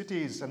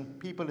cities and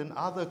people in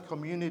other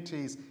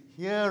communities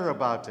hear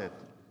about it,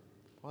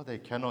 well, they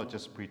cannot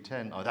just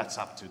pretend, oh, that's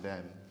up to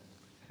them.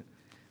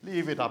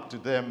 Leave it up to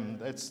them.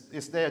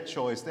 It's their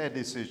choice, their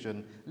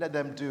decision. Let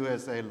them do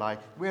as they like.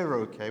 We're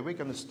okay. We're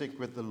going to stick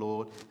with the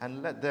Lord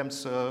and let them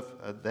serve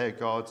their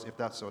gods if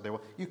that's what they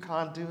want. You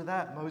can't do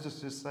that,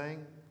 Moses is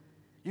saying.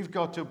 You've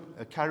got to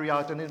carry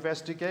out an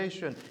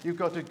investigation. You've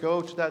got to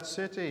go to that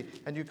city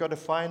and you've got to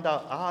find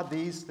out, are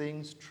these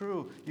things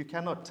true? You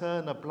cannot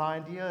turn a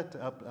blind ear,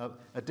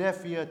 a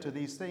deaf ear to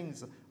these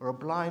things, or a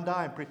blind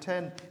eye and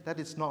pretend that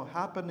it's not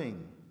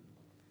happening.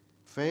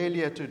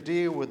 Failure to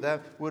deal with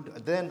that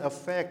would then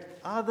affect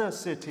other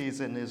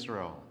cities in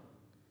Israel.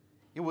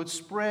 It would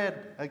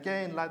spread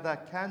again like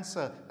that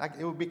cancer. Like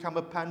it would become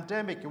a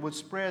pandemic. It would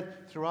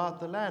spread throughout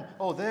the land.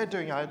 Oh,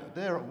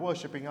 they're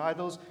worshipping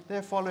idols.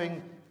 They're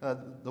following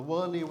the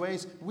worldly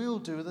ways. We'll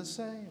do the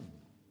same.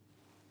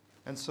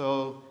 And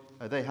so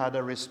they had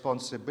a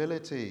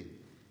responsibility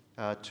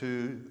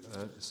to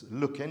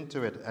look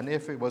into it. And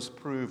if it was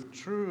proved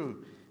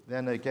true,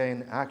 then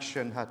again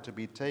action had to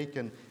be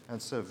taken,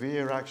 and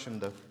severe action.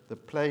 The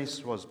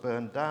place was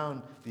burned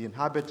down, the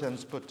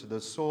inhabitants put to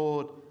the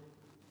sword,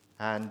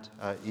 and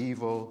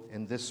evil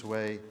in this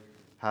way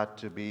had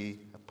to be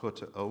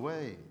put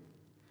away.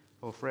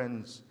 Oh,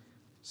 friends,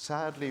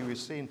 sadly we've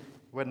seen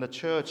when the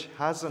church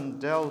hasn't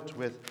dealt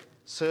with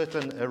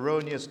certain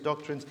erroneous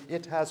doctrines,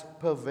 it has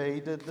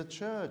pervaded the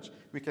church.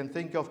 We can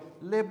think of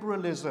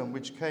liberalism,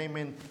 which came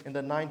in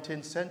the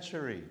 19th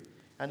century.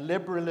 And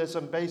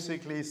liberalism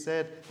basically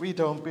said, we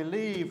don't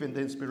believe in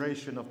the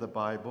inspiration of the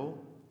Bible.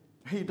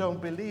 We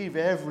don't believe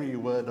every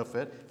word of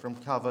it from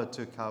cover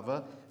to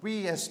cover.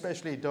 We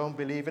especially don't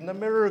believe in the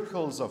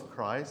miracles of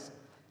Christ.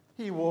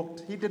 He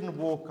didn't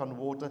walk on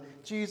water.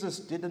 Jesus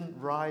didn't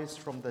rise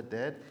from the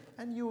dead.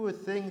 And you would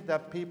think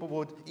that people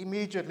would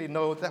immediately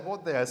know that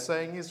what they are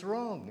saying is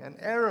wrong, an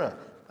error.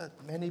 But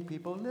many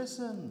people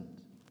listened.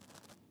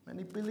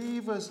 Many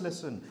believers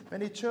listened.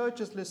 Many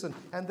churches listened.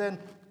 And then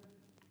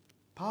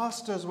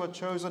pastors were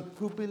chosen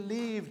who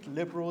believed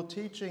liberal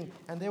teaching,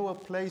 and they were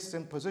placed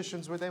in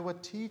positions where they were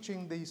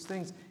teaching these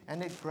things,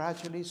 and it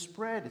gradually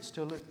spread. It's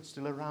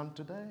still around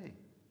today.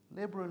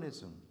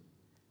 Liberalism,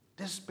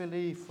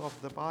 disbelief of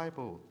the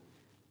Bible.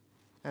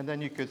 And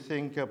then you could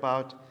think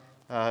about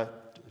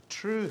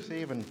truth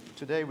even.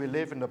 Today we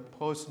live in a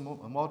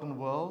postmodern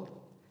world.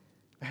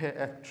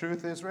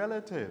 Truth is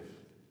relative.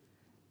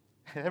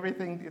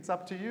 Everything, it's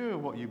up to you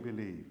what you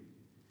believe.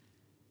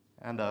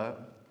 And I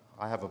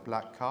have a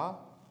black car.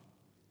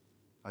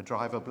 I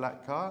drive a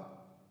black car.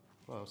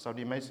 Well,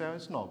 somebody may say, oh,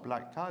 it's not a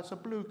black car, it's a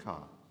blue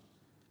car.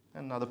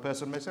 Another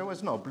person may say, well,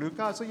 it's not a blue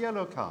car, it's a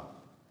yellow car.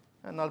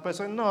 Another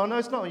person, no,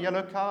 it's not a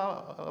yellow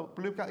car, a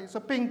blue car, it's a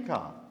pink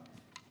car.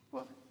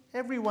 Well,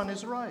 everyone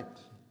is right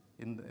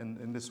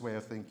in this way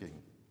of thinking.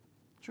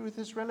 Truth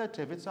is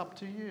relative, it's up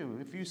to you.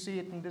 If you see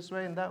it in this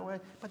way and that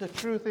way, but the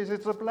truth is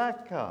it's a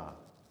black car.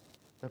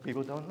 But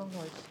people don't know,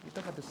 you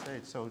don't have to say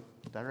it so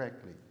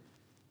directly.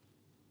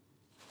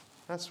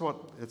 That's what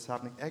is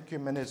happening.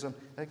 Ecumenism,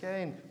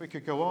 again, we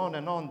could go on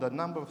and on, the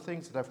number of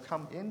things that have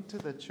come into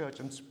the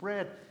church and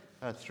spread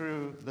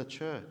through the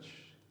church.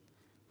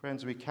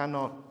 Friends, we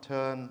cannot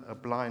turn a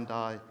blind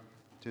eye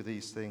to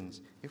these things.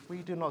 If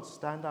we do not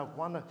stand up,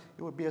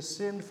 it would be a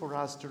sin for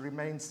us to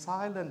remain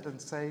silent and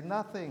say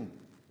nothing,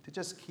 to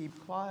just keep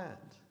quiet.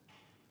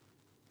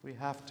 We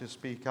have to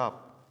speak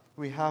up.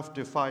 We have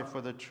to fight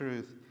for the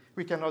truth.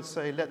 We cannot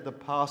say, let the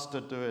pastor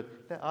do it,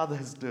 let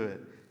others do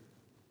it.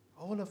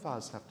 All of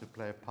us have to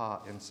play a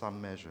part in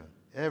some measure.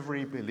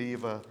 Every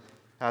believer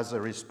has a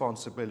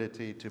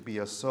responsibility to be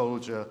a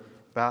soldier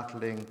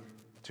battling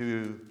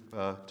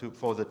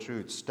for the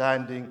truth,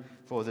 standing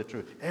for the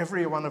truth.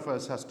 Every one of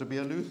us has to be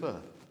a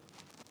Luther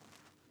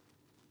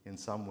in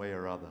some way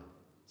or other,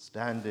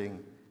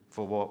 standing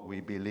for what we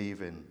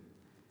believe in.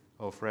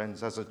 Oh,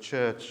 friends, as a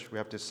church, we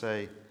have to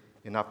say,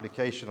 in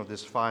application of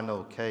this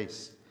final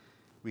case,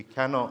 we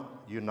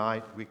cannot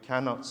unite, we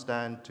cannot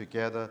stand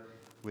together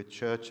with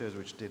churches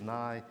which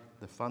deny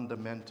the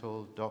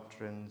fundamental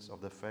doctrines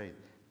of the faith.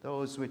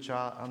 Those which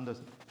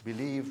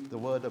believe the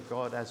word of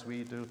God as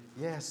we do,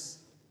 yes,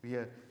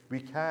 we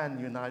can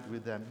unite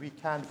with them, we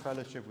can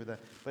fellowship with them.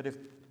 But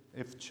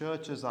if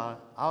churches are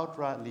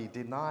outrightly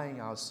denying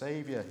our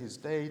Savior, his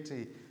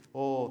deity,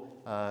 or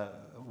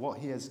what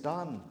he has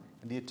done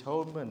in the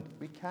atonement,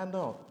 we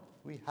cannot.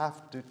 We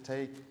have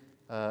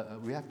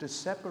to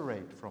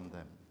separate from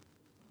them.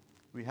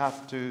 We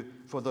have to,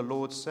 for the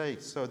Lord's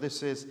sake. So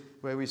this is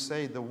where we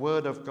say the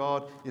word of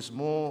God is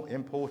more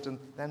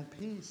important than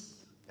peace.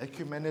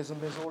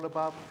 Ecumenism is all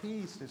about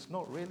peace. It's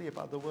not really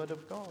about the word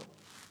of God.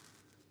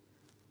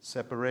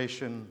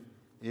 Separation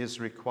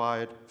is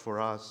required for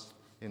us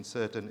in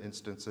certain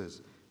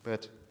instances.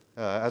 But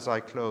as I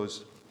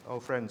close, oh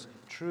friends,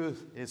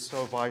 truth is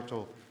so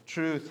vital.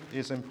 Truth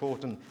is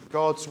important.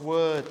 God's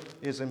word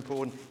is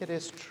important. It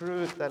is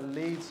truth that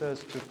leads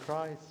us to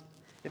Christ.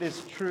 It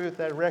is truth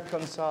that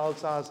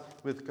reconciles us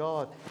with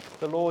God.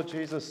 The Lord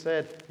Jesus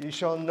said, you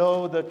shall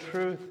know the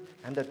truth,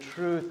 and the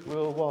truth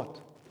will what?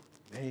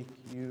 Make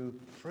you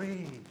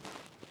free.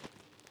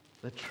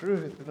 The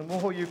truth. And the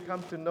more you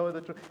come to know the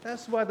truth.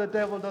 That's why the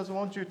devil doesn't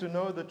want you to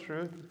know the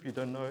truth if you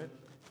don't know it.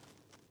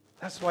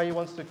 That's why he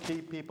wants to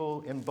keep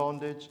people in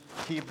bondage,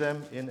 keep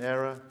them in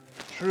error.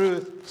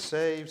 Truth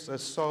saves a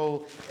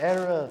soul.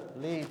 Error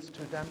leads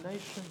to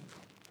damnation.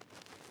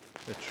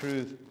 The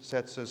truth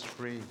sets us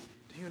free.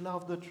 Do you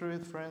love the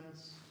truth,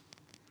 friends?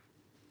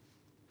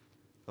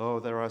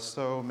 Oh, there are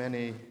so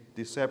many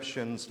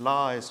deceptions,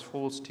 lies,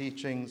 false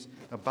teachings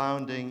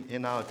abounding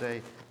in our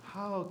day.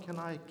 How can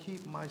I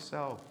keep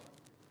myself?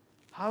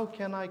 How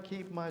can I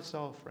keep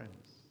myself,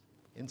 friends,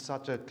 in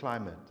such a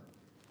climate?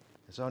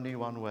 There's only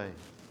one way,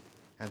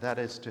 and that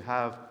is to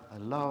have a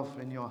love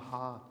in your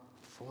heart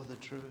for the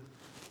truth,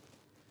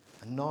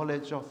 a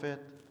knowledge of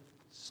it,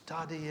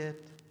 study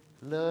it,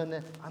 learn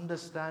it,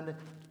 understand it.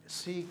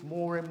 Seek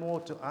more and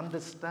more to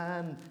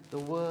understand the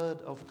word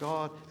of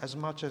God as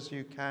much as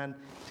you can.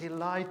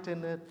 Delight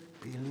in it,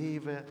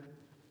 believe it,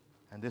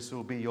 and this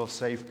will be your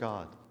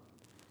safeguard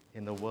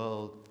in a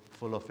world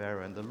full of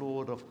error. And the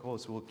Lord, of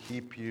course, will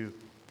keep you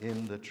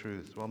in the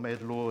truth. Well, may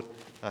the Lord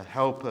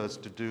help us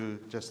to do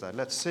just that.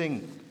 Let's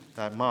sing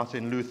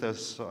Martin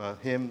Luther's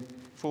hymn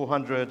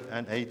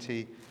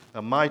 480,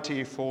 A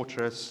Mighty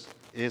Fortress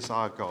is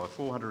Our God.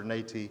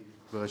 480,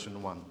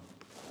 version 1.